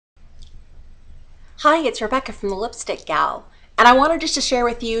Hi, it's Rebecca from the Lipstick Gal, and I wanted just to share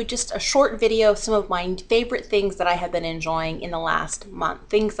with you just a short video of some of my favorite things that I have been enjoying in the last month,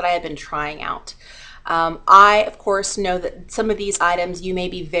 things that I have been trying out. I, of course, know that some of these items you may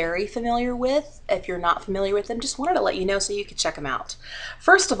be very familiar with. If you're not familiar with them, just wanted to let you know so you could check them out.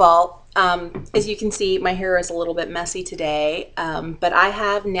 First of all, as you can see, my hair is a little bit messy today, but I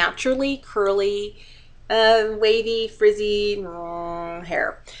have naturally curly, wavy, frizzy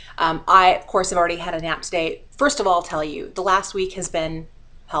hair. I, of course, have already had a nap today. First of all, I'll tell you, the last week has been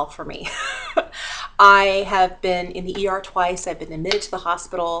hell for me. I have been in the ER twice. I've been admitted to the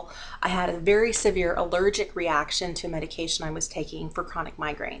hospital. I had a very severe allergic reaction to a medication I was taking for chronic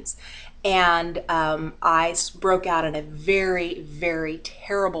migraines. And I broke out in a very, very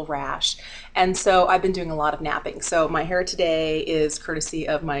terrible rash. And so I've been doing a lot of napping. So my hair today is courtesy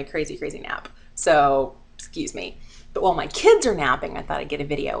of my crazy, crazy nap. So excuse me. But while my kids are napping, I thought I'd get a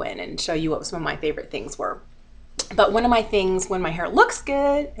video in and show you what some of my favorite things were. But one of my things when my hair looks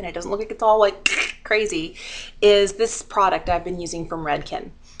good and it doesn't look like it's all like crazy is this product I've been using from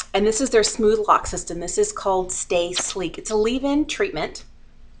Redken. And this is their smooth lock system. This is called Stay Sleek. It's a leave-in treatment.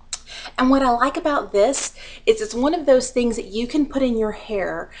 And what I like about this is it's one of those things that you can put in your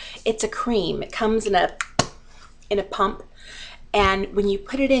hair. It's a cream. It comes in a pump. And when you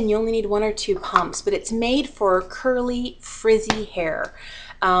put it in, you only need 1 or 2 pumps, but it's made for curly, frizzy hair.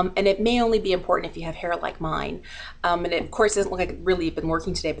 And it may only be important if you have hair like mine. And it, of course, doesn't look like I've really been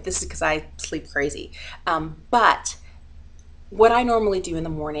working today, but this is because I sleep crazy. But what I normally do in the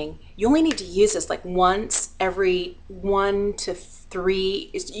morning, you only need to use this like once every 1 to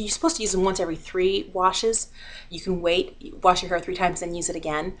 3, you're supposed to use them once every 3 washes. You can wait, wash your hair 3 times, then use it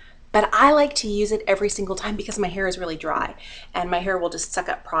again. But I like to use it every single time because my hair is really dry and my hair will just suck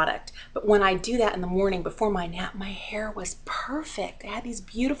up product. But when I do that in the morning before my nap, my hair was perfect. I had these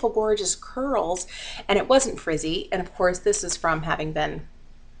beautiful, gorgeous curls and it wasn't frizzy. And of course, this is from having been,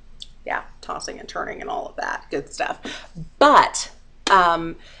 tossing and turning and all of that good stuff. But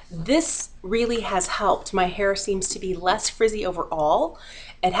this really has helped. My hair seems to be less frizzy overall.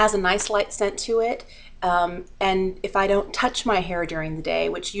 It has a nice light scent to it. And if I don't touch my hair during the day,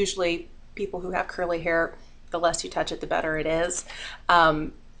 which usually people who have curly hair, the less you touch it, the better it is,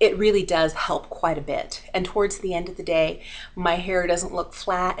 it really does help quite a bit. And towards the end of the day, my hair doesn't look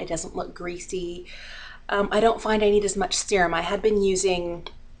flat, it doesn't look greasy. I don't find I need as much serum. I had been using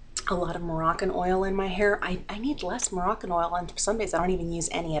a lot of Moroccan oil in my hair. I need less Moroccan oil, and some days I don't even use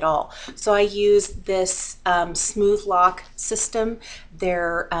any at all. So I use this smooth lock system,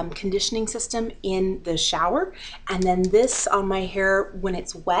 their conditioning system in the shower, and then this on my hair when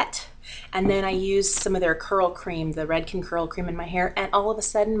it's wet. And then I use some of their curl cream, the Redken curl cream in my hair, and all of a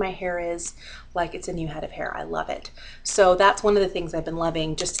sudden my hair is like it's a new head of hair. I love it. So that's one of the things I've been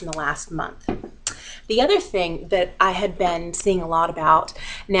loving just in the last month. The other thing that I had been seeing a lot about,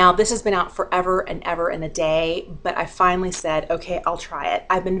 now this has been out forever and ever and a day, but I finally said, okay, I'll try it.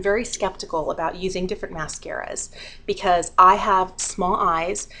 I've been very skeptical about using different mascaras because I have small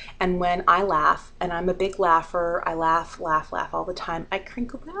eyes, and when I laugh, and I'm a big laugher, I laugh all the time, I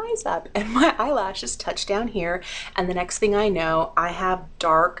crinkle my eyes up and my eyelashes touch down here, and the next thing I know, I have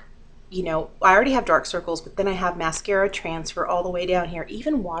dark, I already have dark circles, but then I have mascara transfer all the way down here.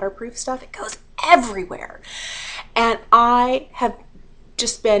 Even waterproof stuff, it goes everywhere. And I have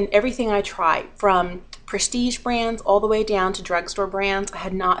just been, everything I try, from prestige brands all the way down to drugstore brands, I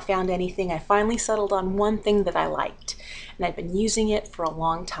had not found anything. I finally settled on one thing that I liked, and I've been using it for a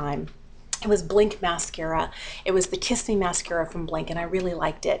long time. It was Blink mascara. It was the Kiss Me mascara from Blink, and I really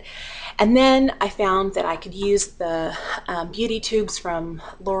liked it. And then I found that I could use the beauty tubes from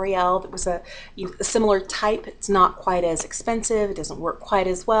L'Oreal. That was a similar type. It's not quite as expensive. It doesn't work quite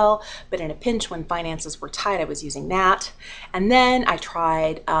as well, but in a pinch when finances were tight, I was using that. And then I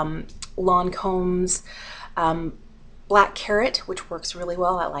tried Lancome's Black Carrot, which works really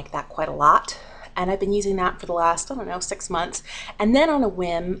well. I like that quite a lot. And I've been using that for the last, 6 months. And then on a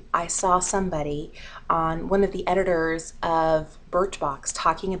whim, I saw somebody on one of the editors of Birchbox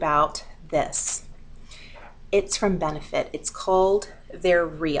talking about this. It's from Benefit. It's called They're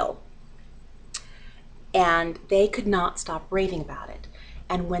Real. And they could not stop raving about it.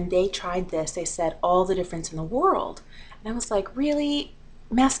 And when they tried this, they said all the difference in the world. And I was like, really?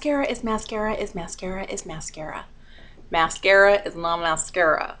 Mascara is mascara is mascara is mascara. Mascara is not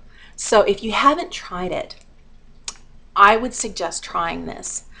mascara. So if you haven't tried it, I would suggest trying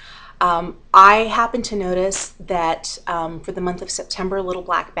this. I happen to notice that for the month of September, Little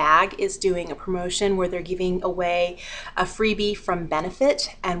Black Bag is doing a promotion where they're giving away a freebie from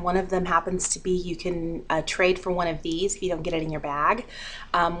Benefit, and one of them happens to be you can trade for one of these if you don't get it in your bag.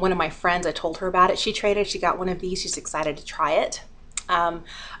 One of my friends, I told her about it. She traded, she got one of these. She's excited to try it.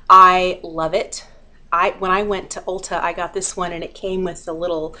 I love it. When I went to Ulta, I got this one and it came with the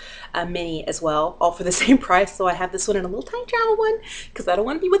little mini as well, all for the same price. So I have this one and a little tiny travel one because I don't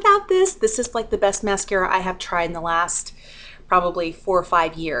want to be without this. This is like the best mascara I have tried in the last probably 4 or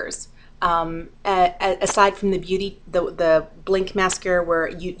 5 years. Aside from the the Blink mascara where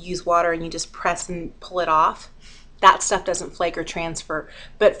you use water and you just press and pull it off, that stuff doesn't flake or transfer.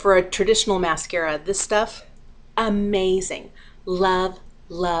 But for a traditional mascara, this stuff, amazing. Love,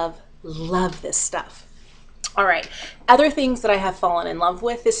 love, love this stuff. All right, other things that I have fallen in love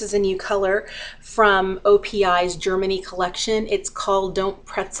with. This is a new color from OPI's Germany collection. It's called Don't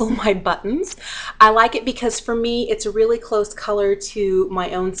Pretzel My Buttons. I like it because for me, it's a really close color to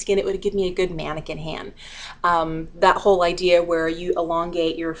my own skin. It would give me a good mannequin hand. That whole idea where you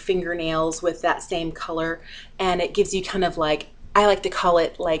elongate your fingernails with that same color and it gives you kind of like, I like to call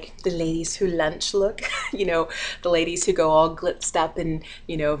it like the ladies who lunch look, you know, the ladies who go all glitzed up and,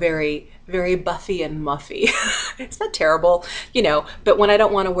 you know, very, very buffy and muffy. It's not terrible, you know, but when I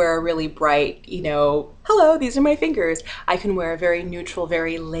don't want to wear a really bright, you know, hello, these are my fingers, I can wear a very neutral,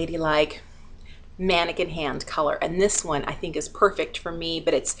 very ladylike mannequin hand color, and this one I think is perfect for me,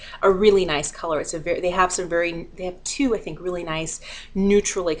 but it's a really nice color. It's a they have two I think really nice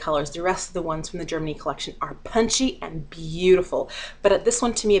neutrally colors. The rest of the ones from the Germany collection are punchy and beautiful, but this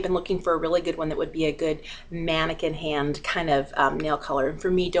one to me, I've been looking for a really good one that would be a good mannequin hand kind of nail color, and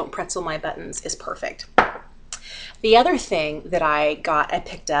for me, Don't Pretzel My Buttons is perfect. The other thing that I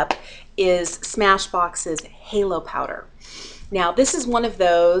picked up is Smashbox's Halo Powder. Now this is one of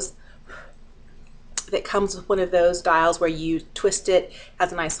those that comes with one of those dials where you twist it,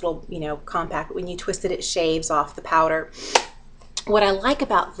 has a nice little, you know, compact, but when you twist it, it shaves off the powder. What I like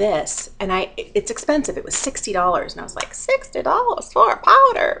about this, and it's expensive, it was $60, and I was like, $60 for a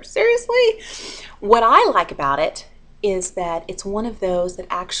powder, seriously? What I like about it is that it's one of those that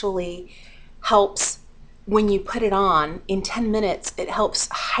actually helps, when you put it on, in 10 minutes, it helps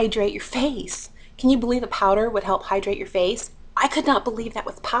hydrate your face. Can you believe a powder would help hydrate your face? I could not believe that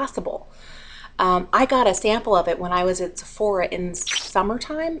was possible. I got a sample of it when I was at Sephora in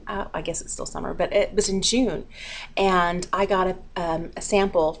summertime. I guess it's still summer, but it was in June. And I got a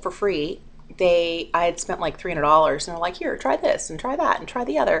sample for free. I had spent like $300 and they're like, here, try this and try that and try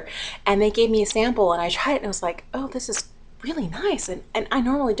the other. And they gave me a sample and I tried it and I was like, oh, this is really nice. And I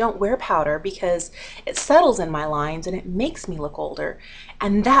normally don't wear powder because it settles in my lines and it makes me look older.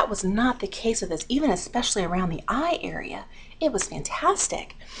 And that was not the case with this, even especially around the eye area. It was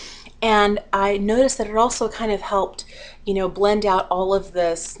fantastic. And I noticed that it also kind of helped, you know, blend out all of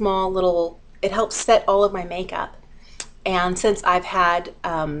the small little, it helps set all of my makeup. And since I've had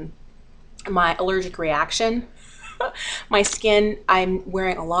my allergic reaction, my skin, I'm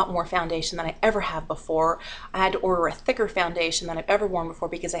wearing a lot more foundation than I ever have before. I had to order a thicker foundation than I've ever worn before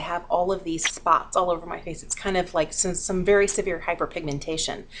because I have all of these spots all over my face. It's kind of like some very severe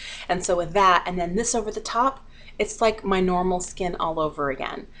hyperpigmentation. And so with that, and then this over the top, it's like my normal skin all over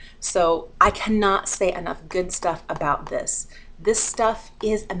again. So I cannot say enough good stuff about this. This stuff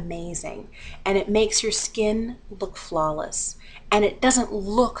is amazing and it makes your skin look flawless and it doesn't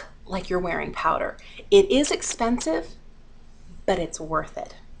look like you're wearing powder. It is expensive, but it's worth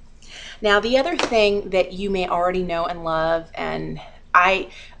it. Now, the other thing that you may already know and love, and I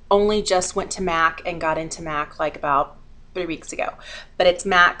only just went to MAC and got into MAC like about 3 weeks ago, but it's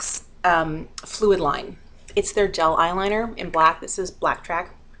MAC's Fluid line. It's their gel eyeliner in black. This is Black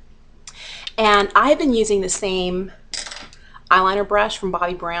Track. And I've been using the same eyeliner brush from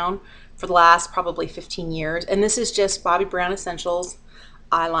Bobbi Brown for the last probably 15 years. And this is just Bobbi Brown Essentials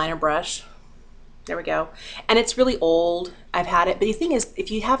eyeliner brush. There we go. And it's really old. I've had it. But the thing is,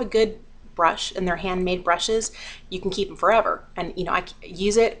 if you have a good brush, and they're handmade brushes, you can keep them forever. And you know, I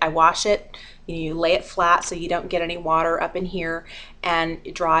use it, I wash it, you lay it flat so you don't get any water up in here, and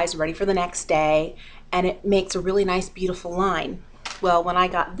it dries, ready for the next day. And it makes a really nice, beautiful line. Well, when I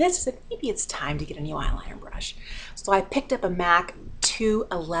got this, I said, maybe it's time to get a new eyeliner brush. So I picked up a MAC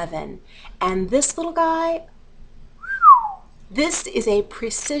 211, and this little guy, this is a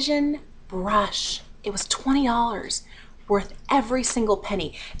precision brush. It was $20, worth every single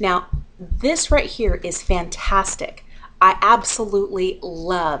penny. Now, this right here is fantastic. I absolutely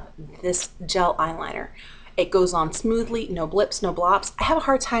love this gel eyeliner. It goes on smoothly, no blips, no blops. I have a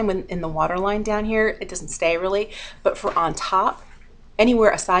hard time in the waterline down here. It doesn't stay really, but for on top,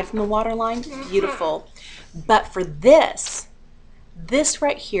 anywhere aside from the waterline, beautiful. But for this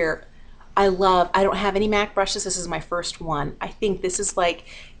right here, I love. I don't have any MAC brushes. This is my first one. I think this is like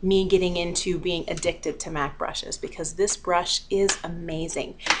me getting into being addicted to MAC brushes because this brush is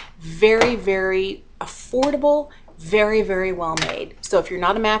amazing. Very, very affordable, very, very well made. So if you're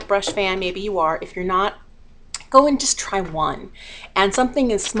not a MAC brush fan, maybe you are. If you're not, go and just try one. And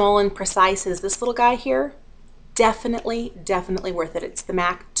something as small and precise as this little guy here, definitely, definitely worth it. It's the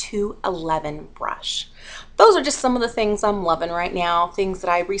MAC 211 brush. Those are just some of the things I'm loving right now, things that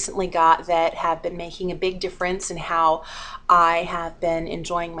I recently got that have been making a big difference in how I have been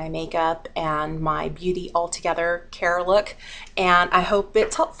enjoying my makeup and my beauty altogether care look. And I hope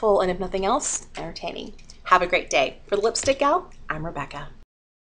it's helpful, and if nothing else, entertaining. Have a great day. For the Lipstick Gal, I'm Rebecca.